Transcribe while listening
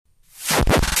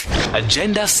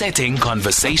Agenda-setting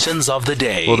conversations of the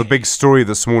day. Well, the big story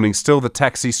this morning, still the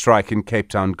taxi strike in Cape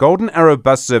Town. Golden Arrow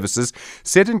Bus Services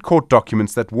said in court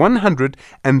documents that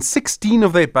 116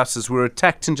 of their buses were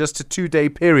attacked in just a 2-day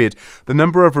period. The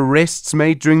number of arrests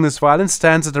made during this violence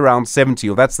stands at around 70,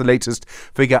 or that's the latest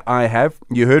figure I have.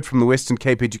 You heard from the Western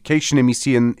Cape Education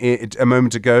MEC a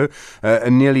moment ago.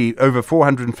 Nearly over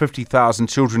 450,000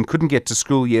 children couldn't get to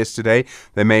school yesterday.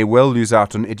 They may well lose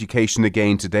out on education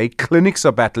again today. Clinics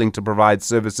are battling to provide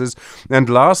services. And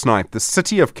last night, the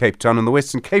City of Cape Town and the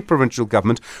Western Cape Provincial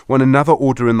Government won another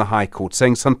order in the High Court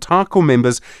saying Santaco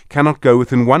members cannot go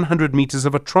within 100 metres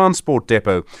of a transport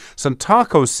depot.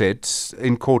 Santaco said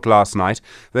in court last night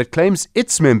that claims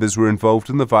its members were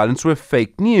involved in the violence were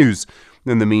fake news.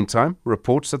 In the meantime,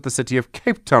 reports that the City of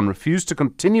Cape Town refused to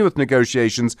continue with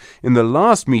negotiations in the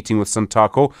last meeting with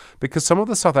Santaco because some of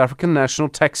the South African National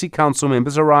Taxi Council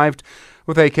members arrived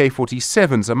with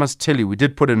AK-47s. I must tell you, we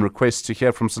did put in requests to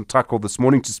hear from Santaco this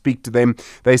morning to speak to them.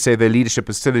 They say their leadership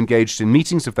is still engaged in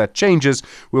meetings. If that changes,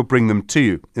 we'll bring them to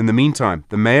you. In the meantime,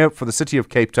 the Mayor for the City of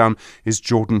Cape Town is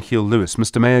Geordin Hill-Lewis.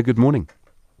 Mr. Mayor, good morning.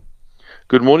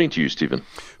 Good morning to you, Stephen.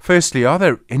 Firstly, are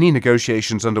there any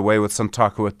negotiations underway with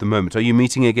Santaco at the moment? Are you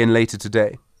meeting again later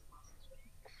today?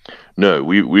 No,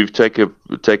 we've taken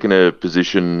a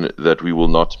position that we will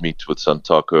not meet with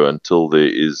Santaco until there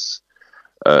is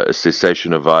a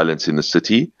cessation of violence in the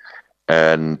city,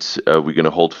 and we're going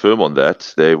to hold firm on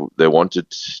that. They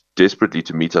wanted desperately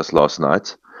to meet us last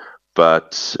night,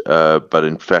 but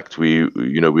in fact we are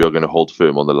going to hold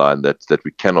firm on the line that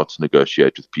we cannot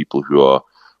negotiate with people who are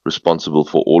responsible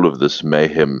for all of this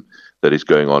mayhem that is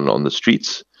going on the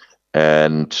streets,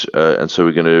 and so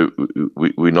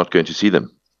we're not going to see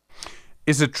them.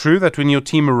 Is it true that when your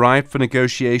team arrived for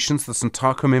negotiations, the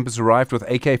Santaco members arrived with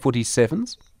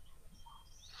AK-47s?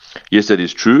 Yes, that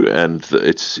is true, and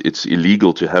it's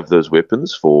illegal to have those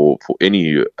weapons for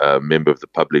any member of the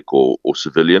public or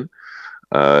civilian.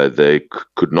 They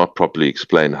could not properly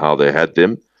explain how they had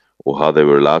them or how they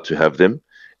were allowed to have them.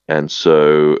 And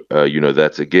so,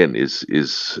 that again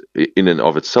is in and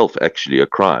of itself actually a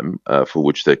crime for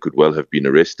which they could well have been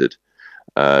arrested.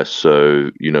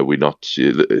 So,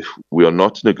 we are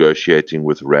not negotiating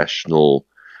with rational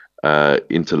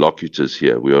interlocutors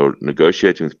here. We are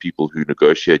negotiating with people who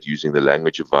negotiate using the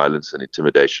language of violence and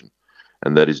intimidation.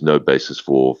 And that is no basis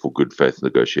for good faith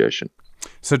negotiation.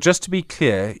 So just to be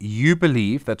clear, you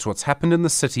believe that what's happened in the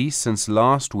city since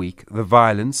last week, the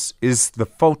violence, is the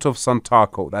fault of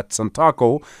Santaco, that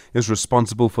Santaco is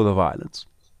responsible for the violence?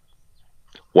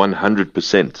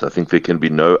 100%. I think there can be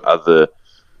no other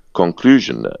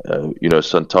conclusion.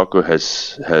 Santaco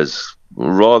has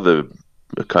rather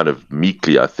kind of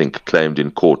meekly, I think, claimed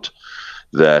in court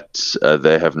that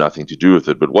they have nothing to do with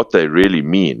it. But what they really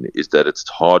mean is that it's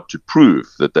hard to prove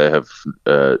that they have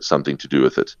something to do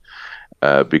with it.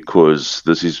 Because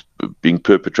this is being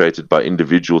perpetrated by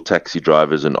individual taxi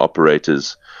drivers and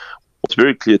operators. What's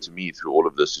very clear to me through all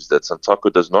of this is that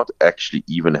Santaco does not actually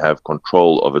even have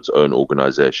control of its own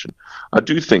organization. I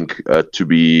do think, to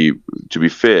be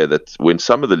fair, that when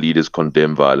some of the leaders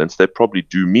condemn violence, they probably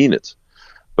do mean it.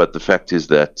 But the fact is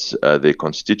that their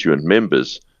constituent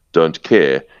members don't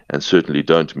care and certainly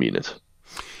don't mean it.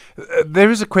 There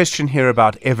is a question here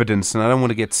about evidence, and I don't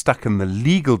want to get stuck in the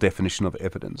legal definition of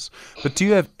evidence. But do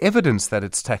you have evidence that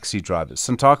it's taxi drivers?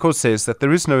 Santaco says that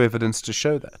there is no evidence to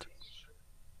show that.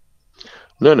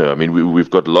 No. I mean, we've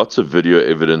got lots of video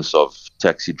evidence of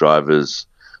taxi drivers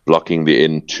blocking the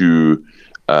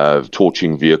N2,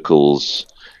 torching vehicles,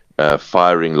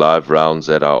 firing live rounds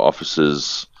at our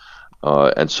officers,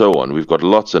 and so on. We've got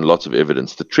lots and lots of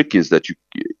evidence. The trick is that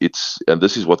and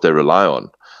this is what they rely on.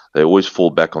 They always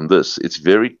fall back on this. It's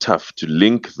very tough to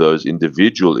link those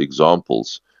individual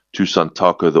examples to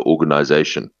Santaco, the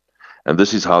organization. And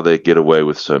this is how they get away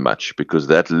with so much, because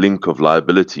that link of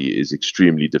liability is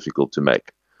extremely difficult to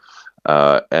make.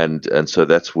 And so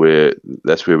that's where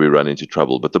we run into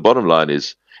trouble. But the bottom line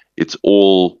is it's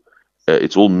all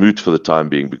moot for the time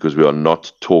being, because we are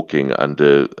not talking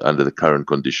under the current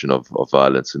condition of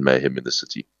violence and mayhem in the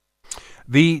city.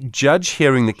 The judge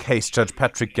hearing the case, Judge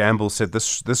Patrick Gamble, said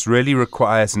this really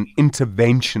requires an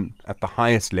intervention at the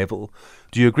highest level.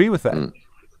 Do you agree with that?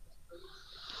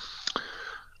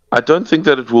 I don't think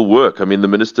that it will work. I mean, the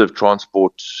Minister of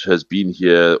Transport has been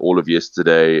here all of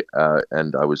yesterday,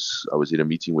 and I was in a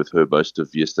meeting with her most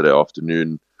of yesterday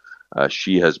afternoon.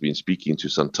 She has been speaking to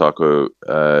Santaco,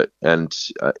 and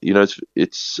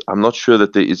I'm not sure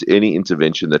that there is any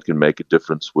intervention that can make a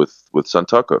difference with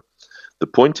Santaco. The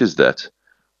point is that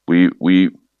we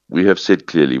have said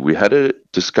clearly, we had a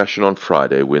discussion on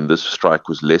Friday when this strike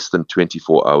was less than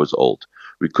 24 hours old.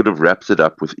 We could have wrapped it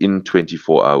up within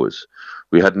 24 hours.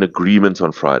 We had an agreement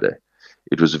on Friday.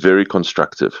 It was very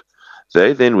constructive.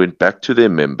 They then went back to their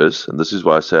members, and this is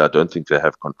why I say I don't think they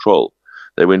have control.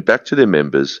 They went back to their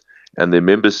members, and their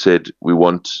members said, we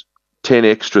want 10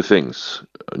 extra things,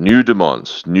 new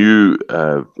demands, new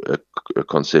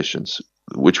concessions,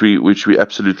 which we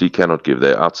absolutely cannot give.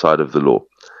 They're outside of the law.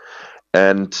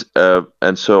 And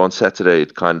so on Saturday,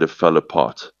 it kind of fell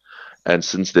apart. And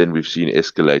since then, we've seen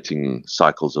escalating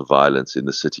cycles of violence in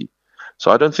the city.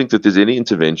 So I don't think that there's any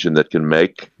intervention that can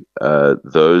make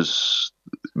those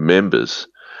members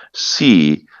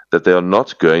see that they are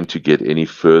not going to get any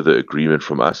further agreement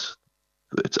from us.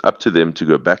 It's up to them to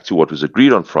go back to what was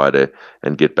agreed on Friday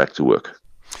and get back to work.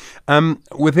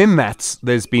 Within that,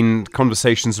 there's been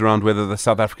conversations around whether the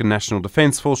South African National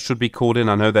Defence Force should be called in.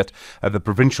 I know that the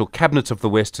Provincial Cabinet of the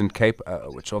Western Cape,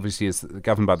 which obviously is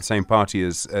governed by the same party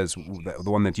as the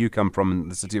one that you come from in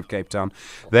the city of Cape Town,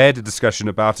 they had a discussion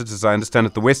about it. As I understand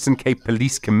it, the Western Cape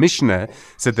Police Commissioner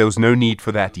said there was no need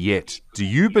for that yet. Do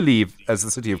you believe, as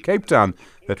the city of Cape Town,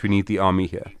 that we need the army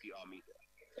here?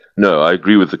 No, I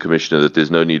agree with the Commissioner that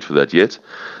there's no need for that yet.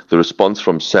 The response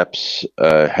from SAPS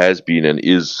has been and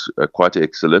is quite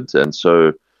excellent, and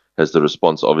so has the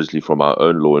response, obviously, from our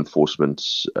own law enforcement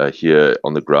here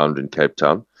on the ground in Cape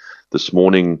Town. This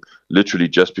morning, literally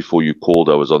just before you called,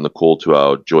 I was on the call to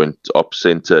our Joint Ops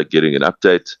Centre getting an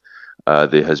update.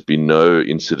 There has been no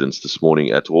incidents this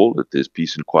morning at all. There's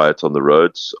peace and quiet on the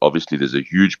roads. Obviously, there's a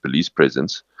huge police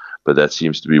presence, but that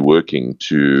seems to be working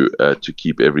to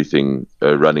keep everything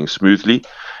running smoothly.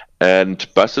 And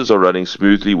buses are running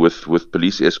smoothly with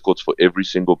police escorts for every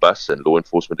single bus and law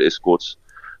enforcement escorts.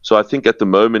 So I think at the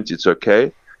moment it's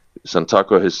okay.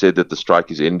 Santaco has said that the strike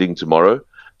is ending tomorrow.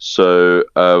 So,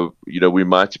 we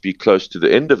might be close to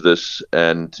the end of this,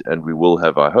 and we will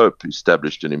have, I hope,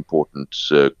 established an important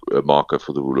marker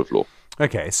for the rule of law.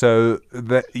 Okay, so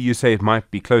you say it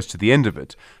might be close to the end of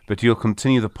it, but you'll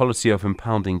continue the policy of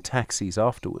impounding taxis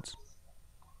afterwards.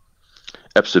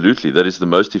 Absolutely. That is the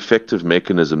most effective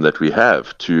mechanism that we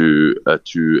have to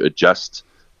adjust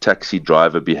taxi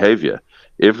driver behavior.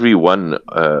 Every one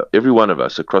of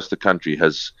us across the country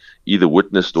has either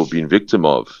witnessed or been victim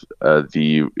of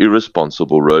the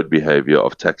irresponsible road behavior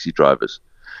of taxi drivers.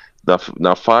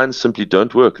 Now, fines simply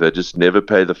don't work. They just never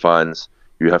pay the fines.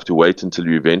 You have to wait until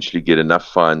you eventually get enough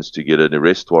fines to get an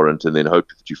arrest warrant and then hope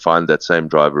that you find that same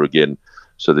driver again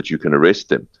so that you can arrest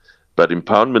them. But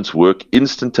impoundments work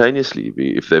instantaneously.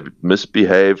 If they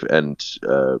misbehave and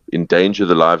endanger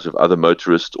the lives of other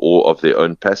motorists or of their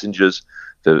own passengers,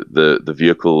 the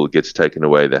vehicle gets taken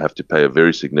away. They have to pay a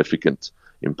very significant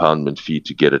impoundment fee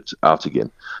to get it out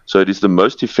again. So it is the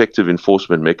most effective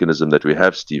enforcement mechanism that we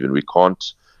have, Stephen. We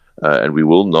can't and we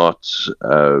will not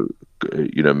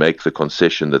make the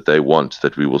concession that they want,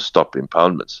 that we will stop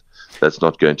impoundments. That's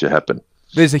not going to happen.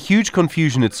 There's a huge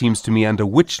confusion, it seems to me, under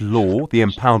which law the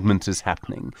impoundment is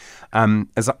happening.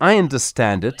 As I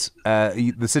understand it,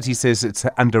 the city says it's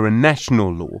under a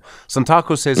national law.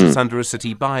 Santaco says it's under a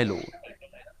city bylaw.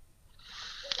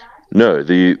 No,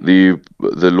 the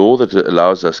law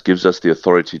that gives us the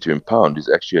authority to impound is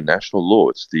actually a national law.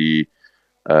 It's the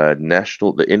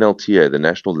NLTA, the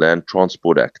National Land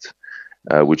Transport Act,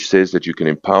 which says that you can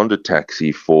impound a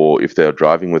taxi if they are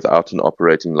driving without an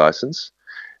operating license,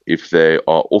 if they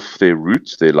are off their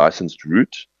route, their licensed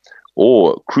route,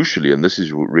 or crucially, and this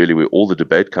is really where all the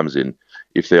debate comes in,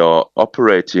 if they are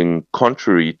operating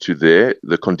contrary to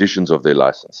the conditions of their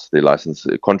license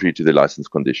contrary to their license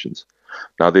conditions.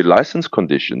 Now, their license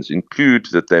conditions include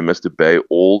that they must obey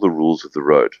all the rules of the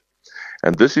road.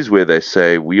 And this is where they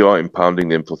say we are impounding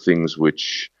them for things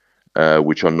which are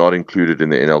not included in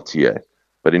the NLTA.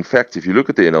 But in fact, if you look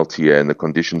at the NLTA and the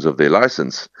conditions of their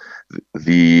license,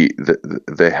 they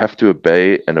have to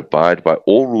obey and abide by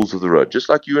all rules of the road, just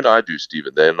like you and I do,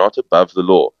 Stephen. They are not above the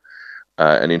law.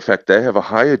 And in fact, they have a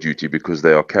higher duty because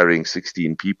they are carrying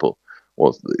 16 people.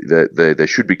 Well, they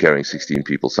should be carrying 16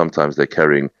 people. Sometimes they're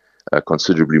carrying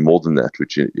considerably more than that,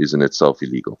 which is in itself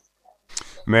illegal.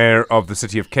 Mayor of the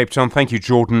City of Cape Town, thank you,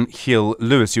 Geordin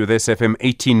Hill-Lewis. You're with SFM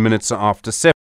 18 minutes after 7.